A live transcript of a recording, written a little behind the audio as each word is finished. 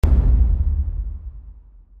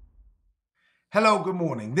Hello, good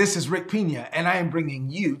morning. This is Rick Pina, and I am bringing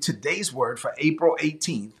you today's word for April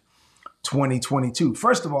 18th, 2022.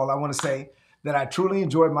 First of all, I want to say that I truly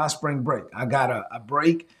enjoyed my spring break. I got a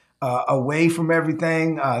break away from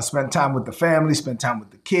everything, spent time with the family, spent time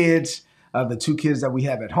with the kids, the two kids that we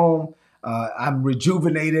have at home. I'm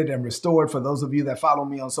rejuvenated and restored. For those of you that follow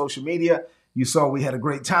me on social media, you saw we had a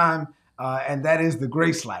great time, and that is the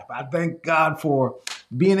grace life. I thank God for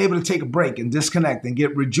being able to take a break and disconnect and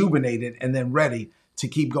get rejuvenated and then ready to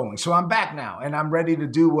keep going. So I'm back now and I'm ready to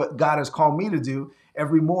do what God has called me to do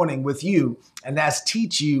every morning with you, and that's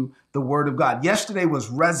teach you the word of God. Yesterday was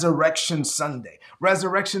Resurrection Sunday.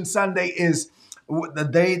 Resurrection Sunday is the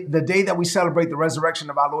day that we celebrate the resurrection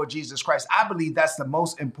of our Lord Jesus Christ. I believe that's the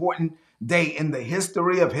most important day in the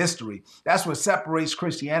history of history. That's what separates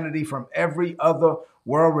Christianity from every other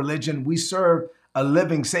world religion. We serve a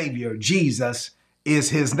living Savior. Jesus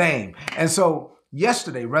is his name. And so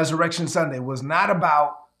yesterday, Resurrection Sunday, was not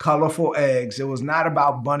about colorful eggs. It was not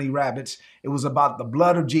about bunny rabbits. It was about the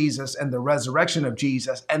blood of Jesus and the resurrection of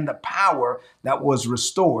Jesus and the power that was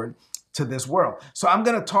restored to this world. So I'm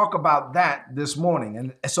going to talk about that this morning.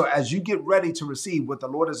 And so as you get ready to receive what the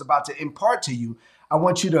Lord is about to impart to you, I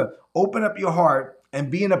want you to open up your heart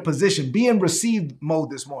and be in a position, be in receive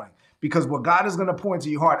mode this morning, because what God is going to pour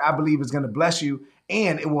into your heart, I believe, is going to bless you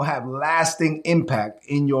and it will have lasting impact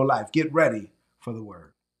in your life. Get ready for the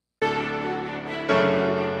word.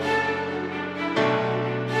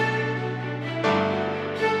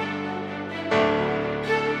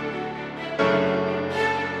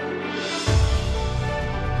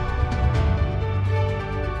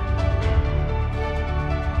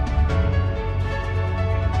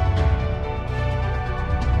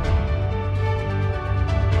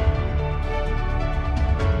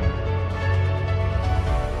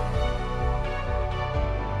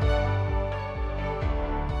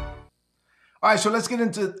 All right, so let's get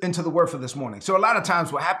into the word for this morning. So a lot of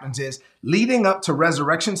times what happens is leading up to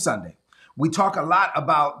Resurrection Sunday, we talk a lot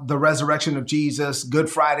about the resurrection of Jesus, Good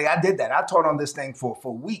Friday. I did that. I taught on this thing for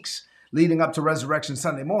weeks leading up to Resurrection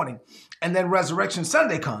Sunday morning. And then Resurrection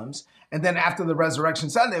Sunday comes. And then after the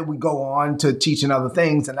Resurrection Sunday, we go on to teaching other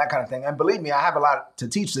things and that kind of thing. And believe me, I have a lot to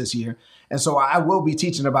teach this year. And so I will be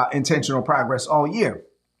teaching about intentional progress all year.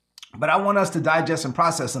 But I want us to digest and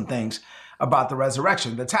process some things about the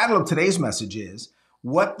resurrection. The title of today's message is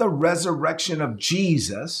What the Resurrection of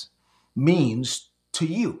Jesus Means to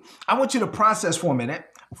You. I want you to process for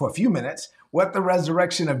a few minutes, what the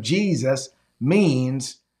resurrection of Jesus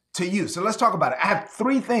means to you. So let's talk about it. I have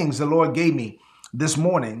three things the Lord gave me this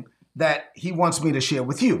morning that he wants me to share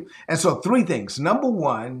with you. And so three things. Number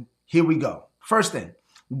one, here we go. First thing,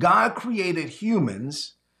 God created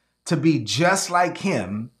humans to be just like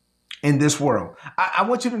him in this world. I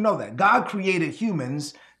want you to know that God created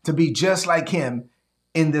humans to be just like him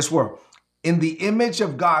in this world. In the image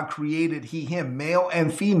of God created he him, male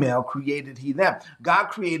and female created he them. God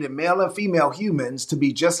created male and female humans to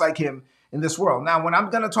be just like him in this world. Now, when I'm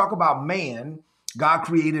going to talk about man, God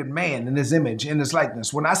created man in his image, in his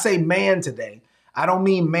likeness. When I say man today, I don't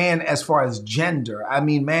mean man as far as gender. I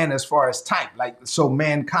mean man as far as type, so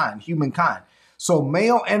mankind, humankind. So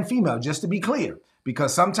male and female, just to be clear.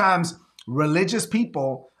 Because sometimes religious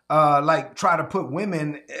people try to put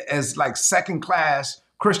women as like second class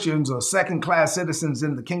Christians or second class citizens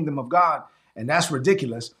in the kingdom of God. And that's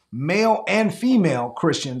ridiculous. Male and female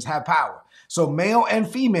Christians have power. So male and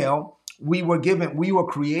female, we were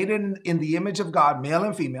created in the image of God, male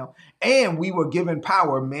and female, and we were given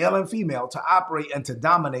power, male and female, to operate and to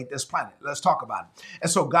dominate this planet. Let's talk about it.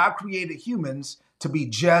 And so God created humans to be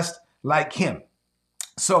just like him.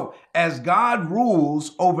 So as God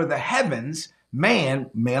rules over the heavens,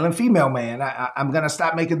 man, male and female man, I'm going to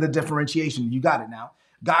stop making the differentiation. You got it now.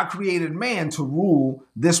 God created man to rule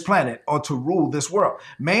this planet or to rule this world.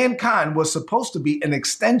 Mankind was supposed to be an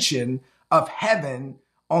extension of heaven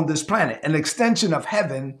on this planet, an extension of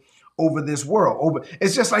heaven over this world.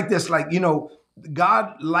 It's just like this,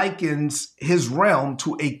 God likens his realm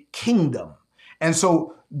to a kingdom. And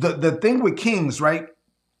so the thing with kings, right?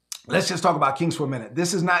 Let's just talk about kings for a minute.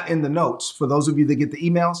 This is not in the notes. For those of you that get the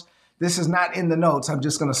emails, this is not in the notes. I'm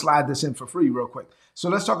just going to slide this in for free real quick. So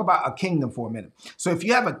let's talk about a kingdom for a minute. So if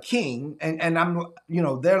you have a king, and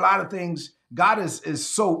there are a lot of things, God is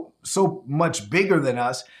so much bigger than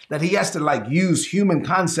us that he has to use human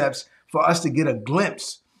concepts for us to get a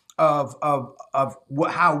glimpse of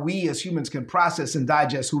how we as humans can process and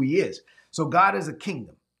digest who he is. So God is a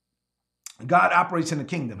kingdom. God operates in a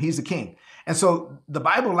kingdom. He's a king. And so the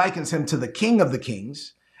Bible likens him to the King of the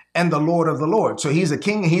Kings and the Lord of the Lords. So he's a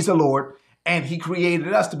king and he's a Lord, and he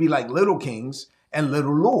created us to be like little kings and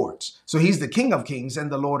little lords. So he's the King of Kings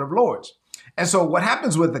and the Lord of Lords. And so what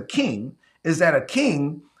happens with a king is that a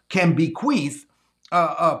king can bequeath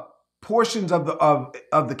portions of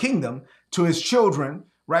the kingdom to his children,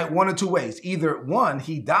 right? One or two ways. Either one,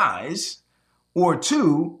 he dies, or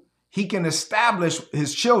two, he can establish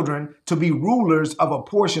his children to be rulers of a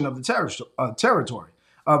portion of the territory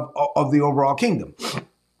of the overall kingdom.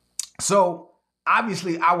 So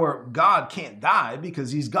obviously our God can't die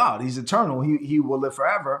because he's God. He's eternal. He will live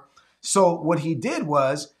forever. So what he did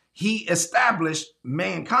was he established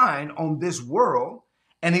mankind on this world.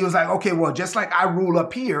 And he was like, okay, well, just like I rule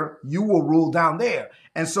up here, you will rule down there.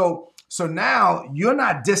 And so now you're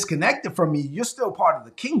not disconnected from me. You're still part of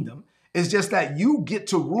the kingdom. It's just that you get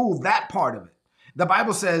to rule that part of it. The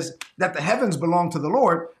Bible says that the heavens belong to the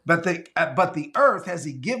Lord, but the earth has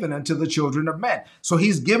he given unto the children of men. So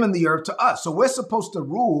he's given the earth to us. So we're supposed to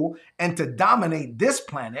rule and to dominate this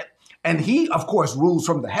planet. And he, of course, rules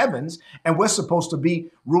from the heavens. And we're supposed to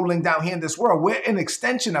be ruling down here in this world. We're an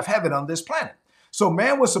extension of heaven on this planet. So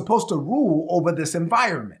man was supposed to rule over this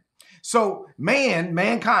environment. So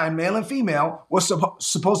mankind, male and female, was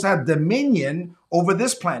supposed to have dominion over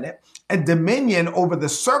this planet and dominion over the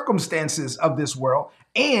circumstances of this world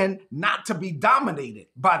and not to be dominated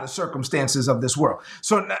by the circumstances of this world.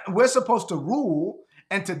 So we're supposed to rule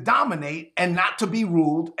and to dominate and not to be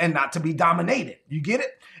ruled and not to be dominated. You get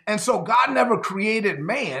it? And so God never created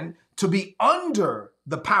man to be under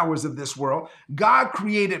the powers of this world. God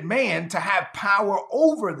created man to have power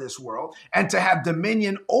over this world and to have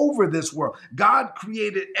dominion over this world. God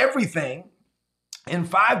created everything in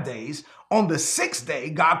 5 days. On the sixth day,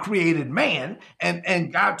 God created man,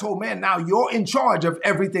 and God told man, now you're in charge of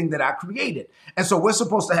everything that I created. And so we're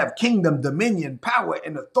supposed to have kingdom, dominion, power,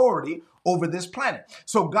 and authority over this planet.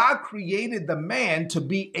 So God created the man to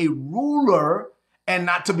be a ruler and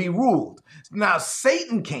not to be ruled. Now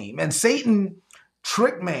Satan came, and Satan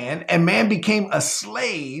tricked man, and man became a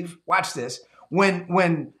slave. Watch this.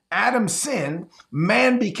 When Adam sinned,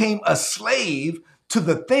 man became a slave to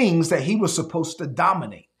the things that he was supposed to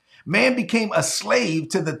dominate. Man became a slave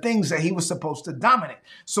to the things that he was supposed to dominate.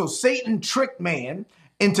 So Satan tricked man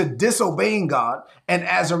into disobeying God. And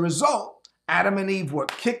as a result, Adam and Eve were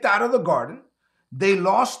kicked out of the garden. They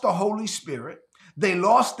lost the Holy Spirit. They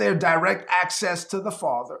lost their direct access to the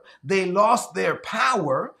Father. They lost their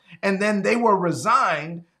power. And then they were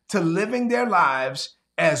resigned to living their lives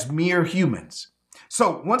as mere humans.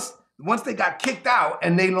 So once they got kicked out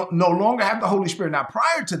and they no longer have the Holy Spirit. Now,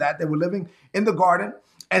 prior to that, they were living in the garden.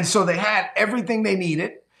 And so they had everything they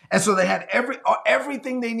needed. And so they had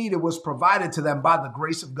everything they needed was provided to them by the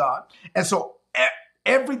grace of God. And so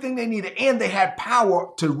everything they needed, and they had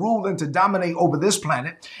power to rule and to dominate over this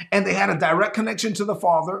planet. And they had a direct connection to the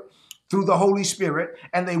Father through the Holy Spirit,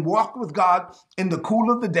 and they walked with God in the cool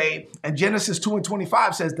of the day. And Genesis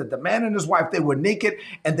 2:25 says that the man and his wife, they were naked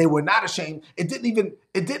and they were not ashamed. It didn't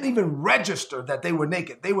even register that they were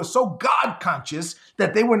naked. They were so God conscious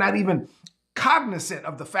that they were not even cognizant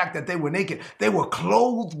of the fact that they were naked. They were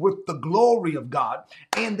clothed with the glory of God,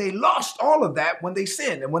 and they lost all of that when they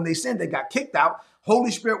sinned. And when they sinned, they got kicked out.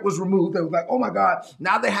 Holy Spirit was removed. They were like, oh my God,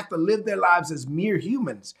 now they have to live their lives as mere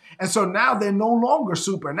humans. And so now they're no longer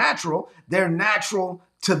supernatural. They're natural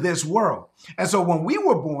to this world. And so when we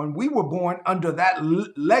were born under that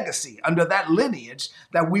legacy, under that lineage,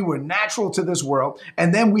 that we were natural to this world.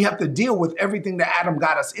 And then we have to deal with everything that Adam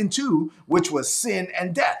got us into, which was sin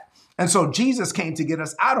and death. And so Jesus came to get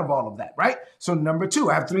us out of all of that, right? So number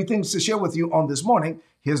two, I have three things to share with you on this morning.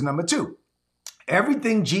 Here's number two.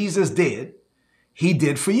 Everything Jesus did, he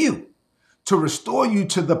did for you to restore you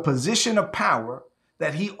to the position of power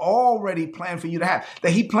that he already planned for you to have,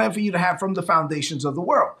 that he planned for you to have from the foundations of the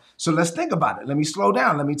world. So let's think about it. Let me slow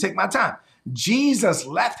down. Let me take my time. Jesus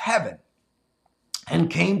left heaven and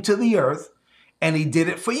came to the earth, and he did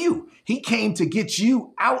it for you. He came to get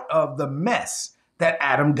you out of the mess that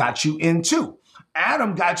Adam got you into.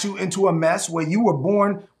 Adam got you into a mess where you were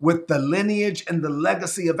born with the lineage and the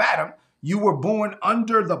legacy of Adam. You were born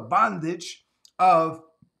under the bondage of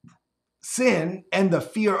sin and the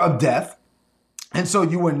fear of death. And so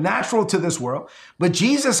you were natural to this world. But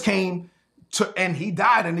Jesus came and he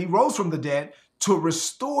died and he rose from the dead to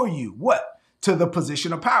restore you. What? To the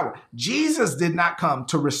position of power. Jesus did not come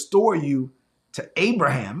to restore you to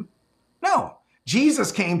Abraham. No,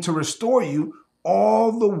 Jesus came to restore you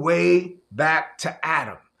all the way back to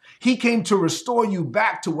Adam. He came to restore you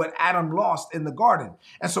back to what Adam lost in the garden.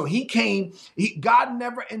 And so God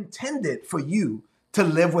never intended for you to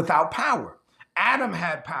live without power. Adam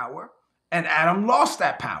had power and Adam lost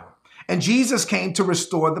that power. And Jesus came to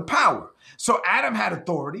restore the power. So Adam had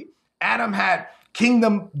authority. Adam had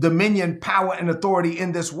kingdom, dominion, power, and authority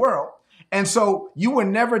in this world. And so you were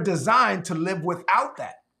never designed to live without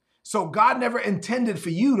that. So God never intended for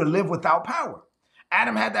you to live without power.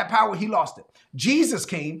 Adam had that power, he lost it. Jesus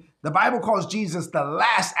came, the Bible calls Jesus the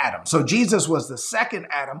last Adam. So Jesus was the second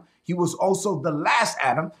Adam. He was also the last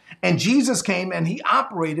Adam. And Jesus came and he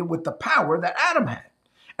operated with the power that Adam had.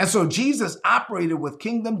 And so Jesus operated with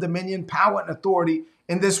kingdom, dominion, power, and authority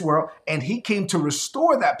in this world. And he came to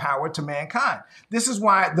restore that power to mankind. This is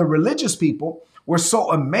why the religious people were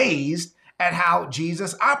so amazed at how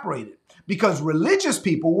Jesus operated, because religious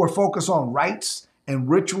people were focused on rites and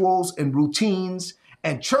rituals and routines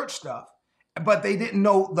and church stuff, but they didn't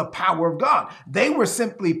know the power of God. They were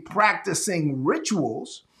simply practicing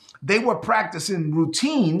rituals. They were practicing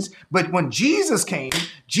routines. But when Jesus came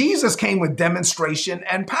with demonstration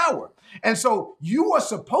and power. And so you are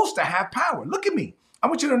supposed to have power. Look at me. I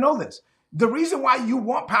want you to know this. The reason why you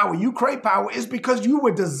want power, you crave power, is because you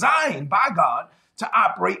were designed by God to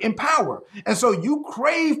operate in power. And so you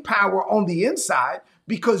crave power on the inside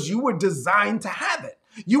because you were designed to have it.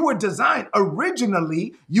 You were designed,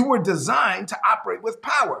 originally, you were designed to operate with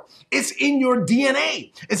power. It's in your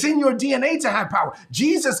DNA. It's in your DNA to have power.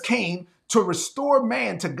 Jesus came to restore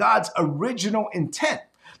man to God's original intent.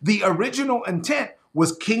 The original intent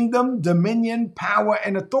was kingdom, dominion, power,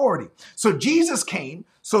 and authority. So Jesus came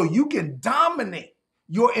so you can dominate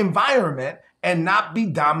your environment and not be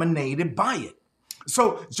dominated by it.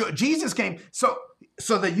 So Jesus came so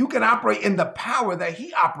that you can operate in the power that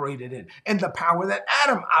he operated in and the power that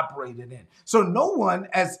Adam operated in. So no one,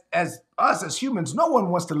 as us as humans, no one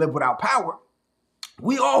wants to live without power.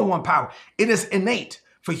 We all want power. It is innate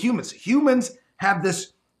for humans. Humans have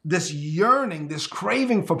this yearning, this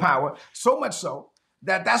craving for power, so much so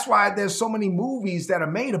that's why there's so many movies that are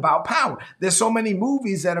made about power. There's so many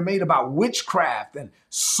movies that are made about witchcraft and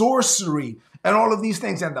sorcery and all of these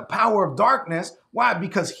things and the power of darkness. Why?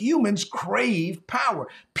 Because humans crave power.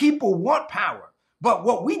 People want power. But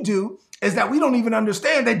what we do is that we don't even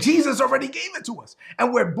understand that Jesus already gave it to us.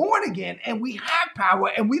 And we're born again and we have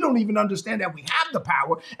power and we don't even understand that we have the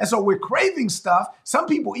power. And so we're craving stuff. Some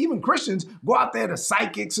people, even Christians, go out there to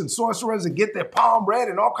psychics and sorcerers and get their palm read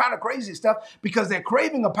and all kind of crazy stuff because they're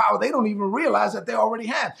craving a power they don't even realize that they already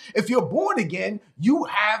have. If you're born again, you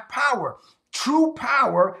have power. True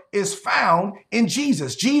power is found in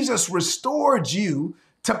Jesus. Jesus restored you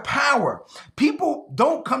to power. People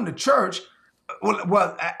don't come to church.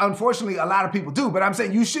 Well, unfortunately, a lot of people do, but I'm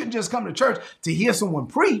saying you shouldn't just come to church to hear someone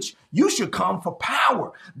preach. You should come for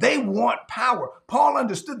power. They want power. Paul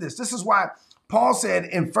understood this. This is why Paul said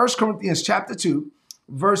in 1 Corinthians chapter 2,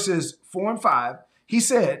 verses 4 and 5, he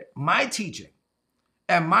said, my teaching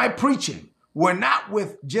and my preaching were not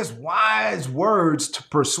with just wise words to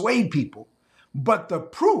persuade people, but the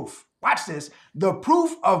proof, watch this, the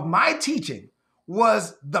proof of my teaching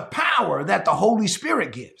was the power that the Holy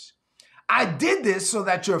Spirit gives. I did this so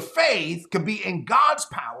that your faith could be in God's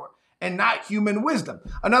power and not human wisdom.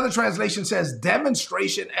 Another translation says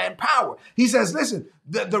demonstration and power. He says, listen,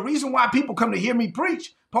 the reason why people come to hear me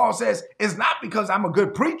preach, Paul says, is not because I'm a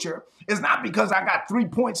good preacher. It's not because I got 3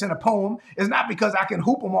 points in a poem. It's not because I can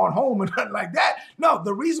hoop them on home and nothing like that. No,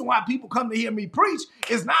 the reason why people come to hear me preach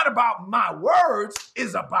is not about my words,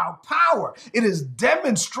 it's about power. It is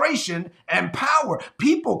demonstration and power.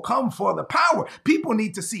 People come for the power. People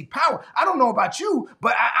need to see power. I don't know about you,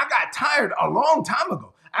 but I got tired a long time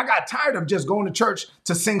ago. I got tired of just going to church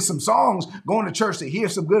to sing some songs, going to church to hear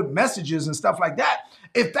some good messages and stuff like that.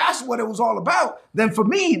 If that's what it was all about, then for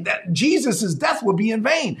me, that Jesus' death would be in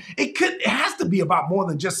vain. It has to be about more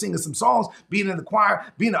than just singing some songs, being in the choir,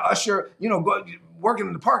 being an usher, working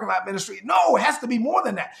in the parking lot ministry. No, it has to be more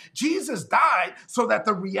than that. Jesus died so that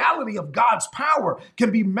the reality of God's power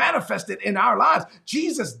can be manifested in our lives.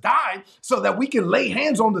 Jesus died so that we can lay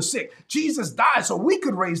hands on the sick. Jesus died so we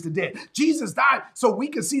could raise the dead. Jesus died so we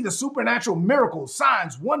could see the supernatural miracles,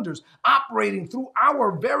 signs, wonders operating through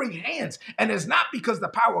our very hands. And it's not because the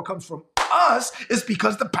power comes from us, it's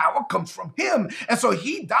because the power comes from him. And so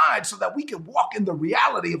he died so that we can walk in the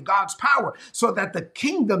reality of God's power, so that the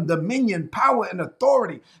kingdom, dominion, power, and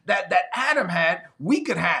authority that Adam had, we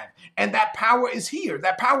could have. And that power is here.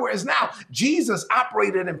 That power is now. Jesus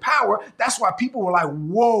operated in power. That's why people were like,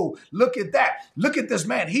 whoa, look at that. Look at this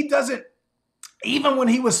man. He doesn't, even when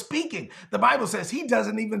he was speaking, the Bible says he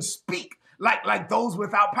doesn't even speak like those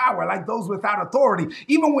without power, like those without authority.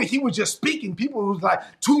 Even when he was just speaking, people was like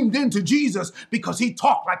tuned into Jesus because he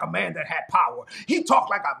talked like a man that had power. He talked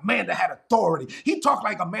like a man that had authority. He talked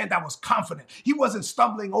like a man that was confident. He wasn't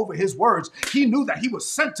stumbling over his words. He knew that he was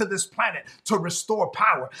sent to this planet to restore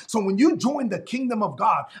power. So when you join the kingdom of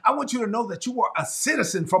God, I want you to know that you are a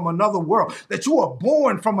citizen from another world, that you are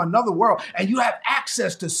born from another world, and you have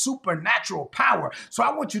access to supernatural power. So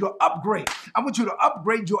I want you to upgrade. I want you to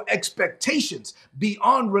upgrade your expectations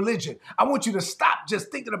beyond religion. I want you to stop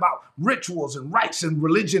just thinking about rituals and rites and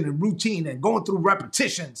religion and routine and going through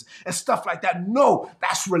repetitions and stuff like that. No,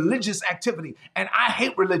 that's religious activity. And I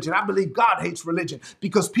hate religion. I believe God hates religion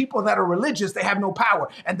because people that are religious, they have no power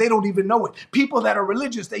and they don't even know it. People that are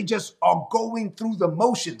religious, they just are going through the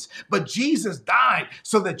motions. But Jesus died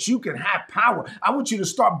so that you can have power. I want you to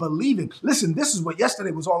start believing. Listen, this is what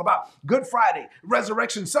yesterday was all about. Good Friday,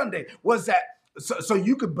 Resurrection Sunday was that so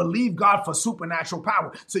you could believe God for supernatural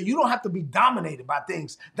power. So you don't have to be dominated by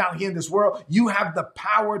things down here in this world. You have the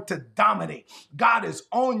power to dominate. God is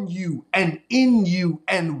on you and in you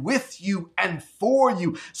and with you and for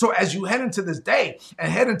you. So as you head into this day and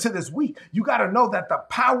head into this week, you got to know that the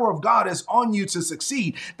power of God is on you to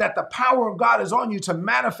succeed, that the power of God is on you to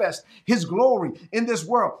manifest his glory in this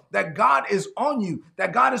world, that God is on you,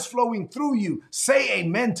 that God is flowing through you. Say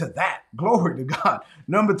amen to that. Glory to God.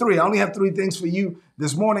 Number 3, I only have 3 things for you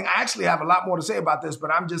this morning. I actually have a lot more to say about this,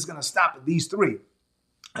 but I'm just going to stop at these 3.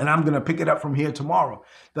 And I'm going to pick it up from here tomorrow.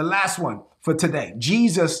 The last one for today.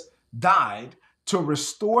 Jesus died to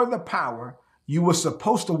restore the power you were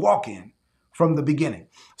supposed to walk in from the beginning.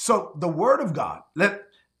 So the word of God,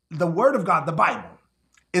 the Bible,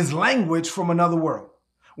 is language from another world.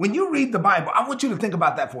 When you read the Bible, I want you to think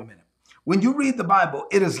about that for a minute. When you read the Bible,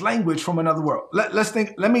 it is language from another world. Let's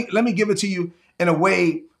think. Let me give it to you in a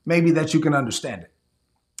way maybe that you can understand it.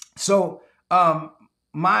 So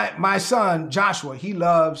my son Joshua, he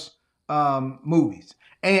loves movies,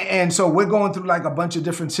 and so we're going through like a bunch of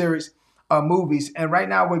different series of movies, and right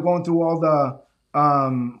now we're going through all the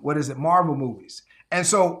Marvel movies, and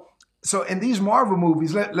so in these Marvel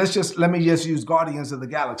movies, let me just use Guardians of the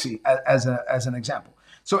Galaxy as an example.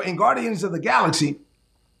 So in Guardians of the Galaxy,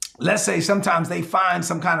 let's say sometimes they find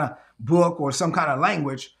some kind of book or some kind of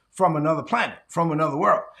language from another planet, from another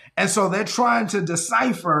world. And so they're trying to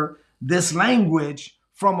decipher this language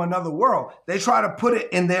from another world. They try to put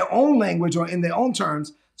it in their own language or in their own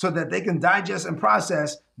terms so that they can digest and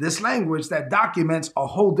process this language that documents a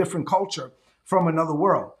whole different culture from another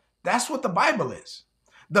world. That's what the Bible is.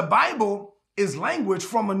 The Bible is language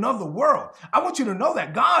from another world. I want you to know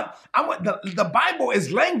that the Bible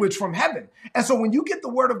is language from heaven. And so when you get the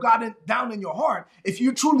word of God down in your heart, if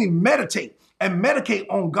you truly meditate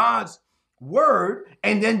on God's word,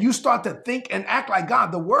 and then you start to think and act like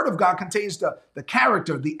God, the word of God contains the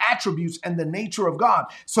character, the attributes, and the nature of God.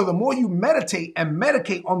 So the more you meditate and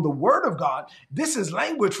medicate on the word of God, this is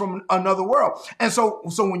language from another world. And so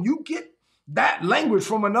when you get that language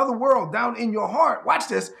from another world down in your heart, watch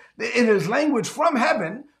this, it is language from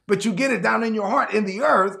heaven, but you get it down in your heart in the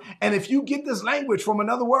earth. And if you get this language from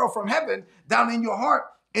another world from heaven down in your heart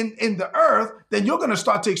in the earth, then you're going to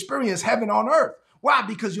start to experience heaven on earth. Why?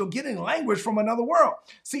 Because you're getting language from another world.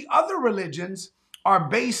 See, other religions are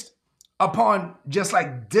based upon just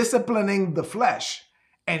like disciplining the flesh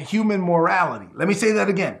and human morality. Let me say that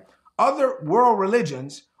again. Other world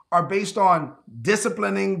religions are based on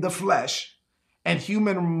disciplining the flesh and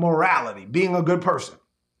human morality, being a good person.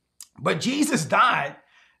 But Jesus died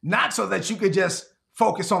not so that you could just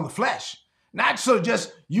focus on the flesh, not so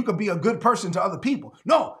just you could be a good person to other people.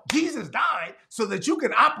 No, Jesus died so that you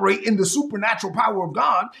can operate in the supernatural power of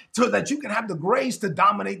God, so that you can have the grace to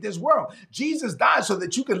dominate this world. Jesus died so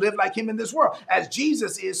that you can live like him in this world. As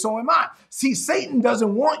Jesus is, so am I. See, Satan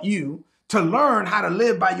doesn't want you to learn how to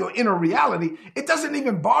live by your inner reality. It doesn't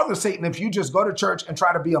even bother Satan if you just go to church and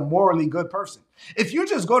try to be a morally good person. If you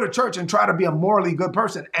just go to church and try to be a morally good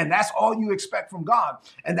person, and that's all you expect from God,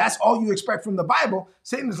 and that's all you expect from the Bible,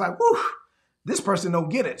 Satan is like, whew, this person don't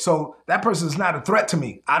get it. So that person is not a threat to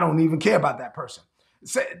me. I don't even care about that person.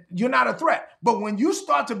 You're not a threat. But when you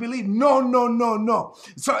start to believe, no.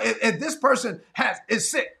 So if this person is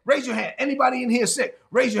sick, raise your hand. Anybody in here sick?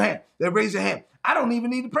 Raise your hand. They raise your hand. I don't even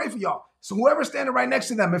need to pray for y'all. So whoever's standing right next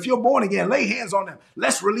to them, if you're born again, lay hands on them.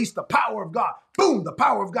 Let's release the power of God. Boom, the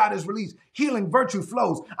power of God is released. Healing virtue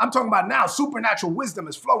flows. I'm talking about now, supernatural wisdom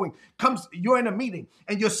is flowing. You're in a meeting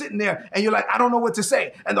and you're sitting there and you're like, I don't know what to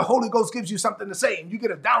say. And the Holy Ghost gives you something to say and you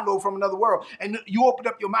get a download from another world and you open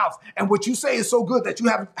up your mouth and what you say is so good that you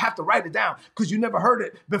have to write it down because you never heard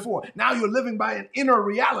it before. Now you're living by an inner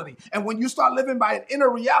reality. And when you start living by an inner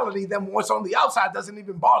reality, then what's on the outside doesn't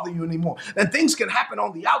even bother you anymore. And things can happen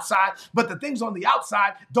on the outside, but the things on the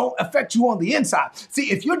outside don't affect you on the inside.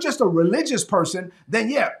 See, if you're just a religious person, then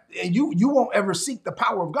yeah, you won't ever seek the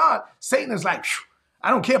power of God. Satan is like,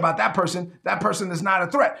 I don't care about that person. That person is not a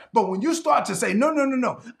threat. But when you start to say, no,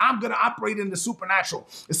 I'm going to operate in the supernatural.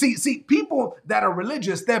 See, people that are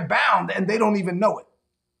religious, they're bound and they don't even know it.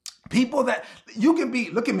 People that you can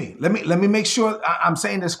be, look at me. Let me make sure I'm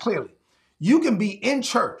saying this clearly. You can be in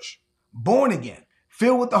church, born again,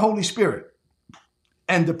 filled with the Holy Spirit,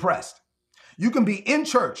 and depressed. You can be in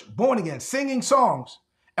church, born again, singing songs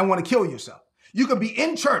and want to kill yourself. You can be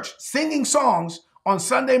in church, singing songs on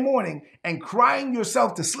Sunday morning and crying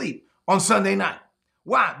yourself to sleep on Sunday night.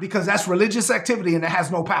 Why? Because that's religious activity and it has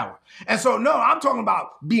no power. And so, no, I'm talking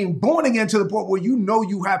about being born again to the point where you know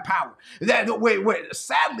you have power.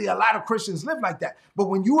 Sadly, a lot of Christians live like that. But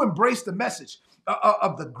when you embrace the message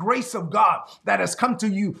of the grace of God that has come to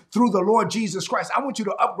you through the Lord Jesus Christ, I want you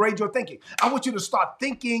to upgrade your thinking. I want you to start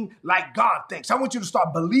thinking like God thinks. I want you to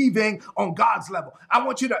start believing on God's level. I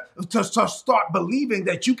want you to start believing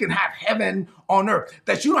that you can have heaven on earth,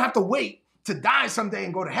 that you don't have to wait to die someday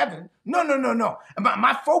and go to heaven. No.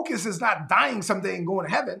 My focus is not dying someday and going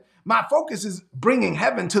to heaven. My focus is bringing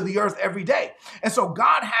heaven to the earth every day. And so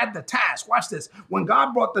God had the task. Watch this. When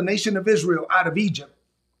God brought the nation of Israel out of Egypt,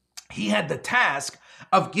 he had the task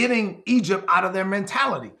of getting Egypt out of their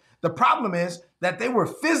mentality. The problem is that they were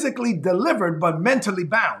physically delivered, but mentally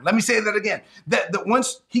bound. Let me say that again. That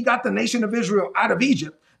once he got the nation of Israel out of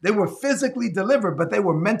Egypt, they were physically delivered, but they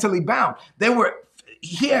were mentally bound.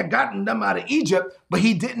 He had gotten them out of Egypt, but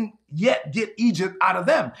he didn't yet get Egypt out of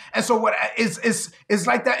them. And so what is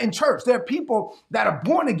like that in church. There are people that are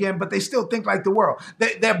born again, but they still think like the world.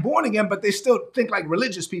 They're born again, but they still think like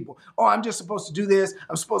religious people. Oh, I'm just supposed to do this.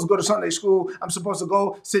 I'm supposed to go to Sunday school. I'm supposed to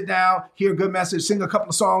go sit down, hear a good message, sing a couple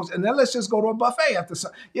of songs, and then let's just go to a buffet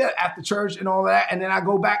after church and all that. And then I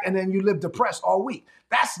go back and then you live depressed all week.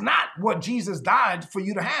 That's not what Jesus died for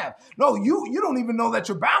you to have. No, you don't even know that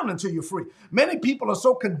you're bound until you're free. Many people are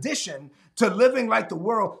so conditioned to living like the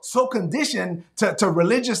world, so conditioned to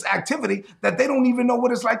religious activity that they don't even know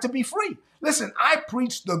what it's like to be free. Listen, I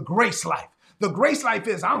preach the grace life. The grace life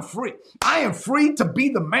is I'm free. I am free to be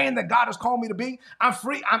the man that God has called me to be. I'm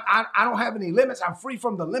free. I don't have any limits. I'm free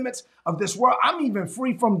from the limits of this world. I'm even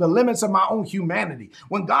free from the limits of my own humanity.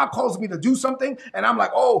 When God calls me to do something and I'm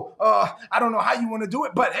like, I don't know how you want to do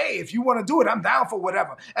it, but hey, if you want to do it, I'm down for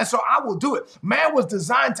whatever. And so I will do it. Man was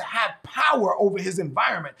designed to have power over his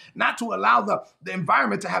environment, not to allow the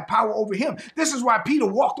environment to have power over him. This is why Peter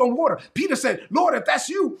walked on water. Peter said, Lord, if that's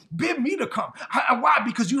you, bid me to come. Why?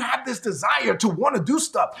 Because you have this desire to want to do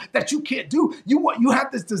stuff that you can't do. You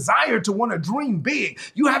have this desire to want to dream big.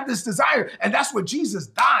 You have this desire, and that's what Jesus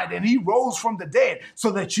died, and he rose from the dead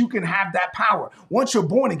so that you can have that power. Once you're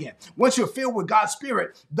born again, once you're filled with God's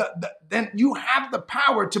Spirit, then you have the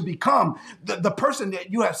power to become the person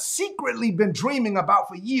that you have secretly been dreaming about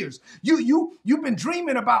for years. You've been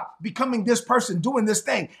dreaming about becoming this person, doing this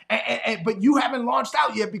thing, but you haven't launched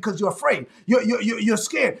out yet because you're afraid. You're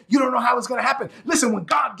scared. You don't know how it's going to happen. Listen, when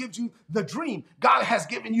God gives you the dream, God has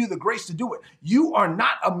given you the grace to do it. You are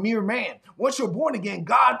not a mere man. Once you're born again,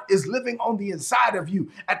 God is living on the inside of you.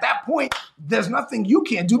 At that point, there's nothing you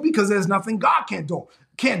can't do because there's nothing God can't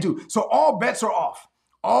do. So all bets are off.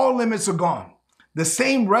 All limits are gone. The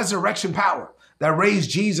same resurrection power that raised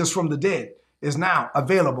Jesus from the dead is now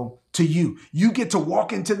available to you. You get to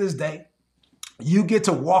walk into this day. You get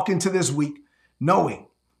to walk into this week knowing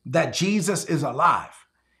that Jesus is alive.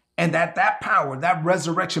 And that power, that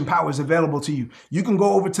resurrection power is available to you. You can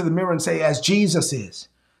go over to the mirror and say, as Jesus is,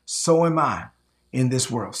 so am I in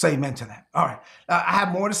this world. Say amen to that. All right. I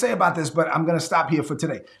have more to say about this, but I'm going to stop here for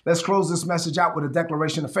today. Let's close this message out with a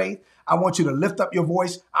declaration of faith. I want you to lift up your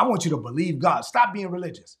voice. I want you to believe God. Stop being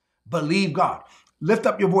religious. Believe God. Lift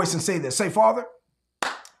up your voice and say this. Say, Father,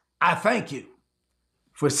 I thank you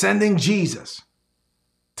for sending Jesus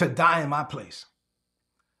to die in my place.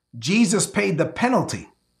 Jesus paid the penalty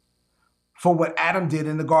for what Adam did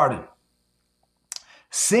in the garden.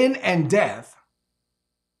 Sin and death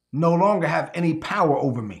no longer have any power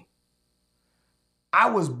over me. I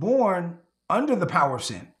was born under the power of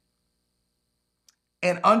sin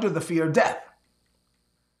and under the fear of death.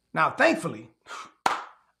 Now, thankfully,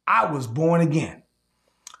 I was born again.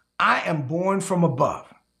 I am born from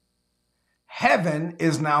above. Heaven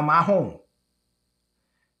is now my home.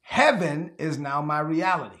 Heaven is now my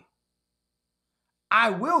reality. I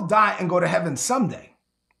will die and go to heaven someday.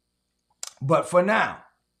 But for now,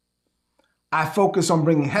 I focus on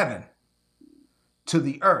bringing heaven to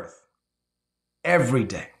the earth every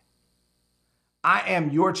day. I am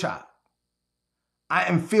your child. I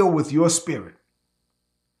am filled with your spirit.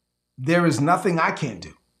 There is nothing I can't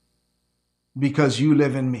do because you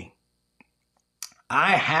live in me.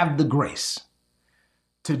 I have the grace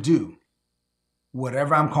to do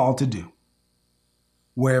whatever I'm called to do.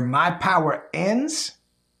 Where my power ends,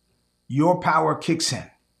 your power kicks in.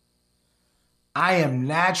 I am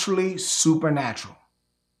naturally supernatural.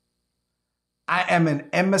 I am an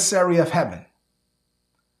emissary of heaven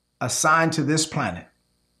assigned to this planet.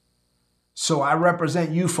 So I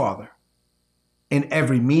represent you, Father, in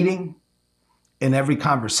every meeting, in every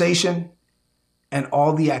conversation, and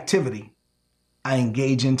all the activity I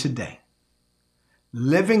engage in today.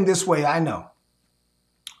 Living this way, I know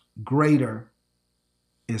greater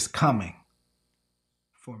is coming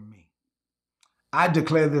for me. I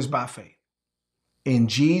declare this by faith. In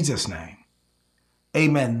Jesus' name,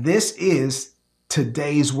 amen. This is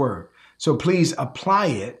today's word. So please apply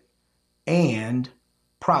it and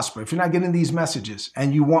prosper. If you're not getting these messages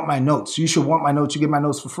and you want my notes, you should want my notes. You get my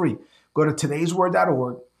notes for free. Go to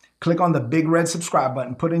todaysword.org, click on the big red subscribe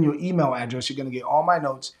button, put in your email address. You're going to get all my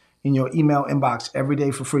notes in your email inbox every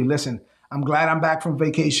day for free. Listen, I'm glad I'm back from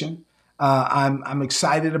vacation. I'm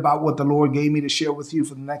excited about what the Lord gave me to share with you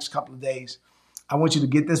for the next couple of days. I want you to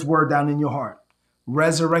get this word down in your heart.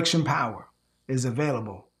 Resurrection power is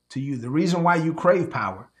available to you. The reason why you crave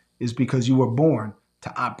power is because you were born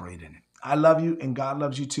to operate in it. I love you and God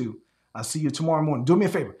loves you too. I'll see you tomorrow morning. Do me a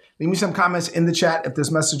favor. Leave me some comments in the chat. If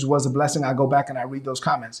this message was a blessing, I go back and I read those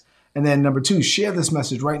comments. And then number 2, share this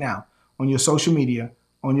message right now on your social media,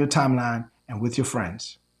 on your timeline, and with your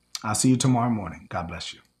friends. I'll see you tomorrow morning. God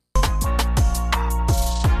bless you.